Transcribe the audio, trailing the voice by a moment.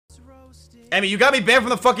Emmy, you got me banned from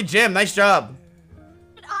the fucking gym. Nice job.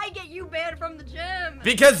 Did I get you banned from the gym?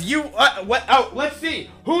 Because you, what? Oh, let's see.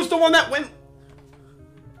 Who's the one that went?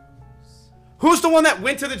 Who's the one that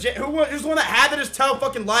went to the gym? Who's the one that had to just tell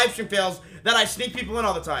fucking live stream fails that I sneak people in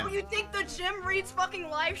all the time? Oh, you think the gym reads fucking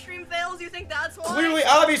live stream fails? You think that's why? Clearly,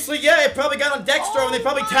 obviously, yeah. It probably got on Dextro and they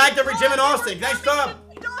probably tagged every gym in Austin. Nice job.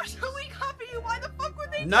 Gosh, we copy you. Why the fuck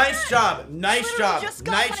would they? Nice job. Nice job.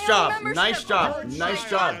 Nice job. Nice job. Nice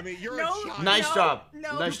job. Nice job.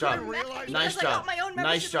 Nice job. Nice job.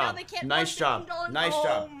 Nice job. Nice job. Nice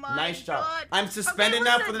job. Nice job. I'm suspended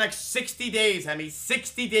now for the next 60 days, Hemi.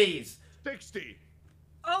 60 days. 60.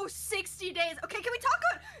 Oh, 60 days. Okay, can we talk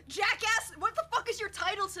about Jackass? What the fuck is your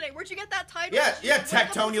title today? Where'd you get that title? Yeah,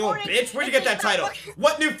 Tectone, you little bitch. Where'd you get that title?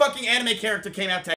 What new fucking anime character came out today?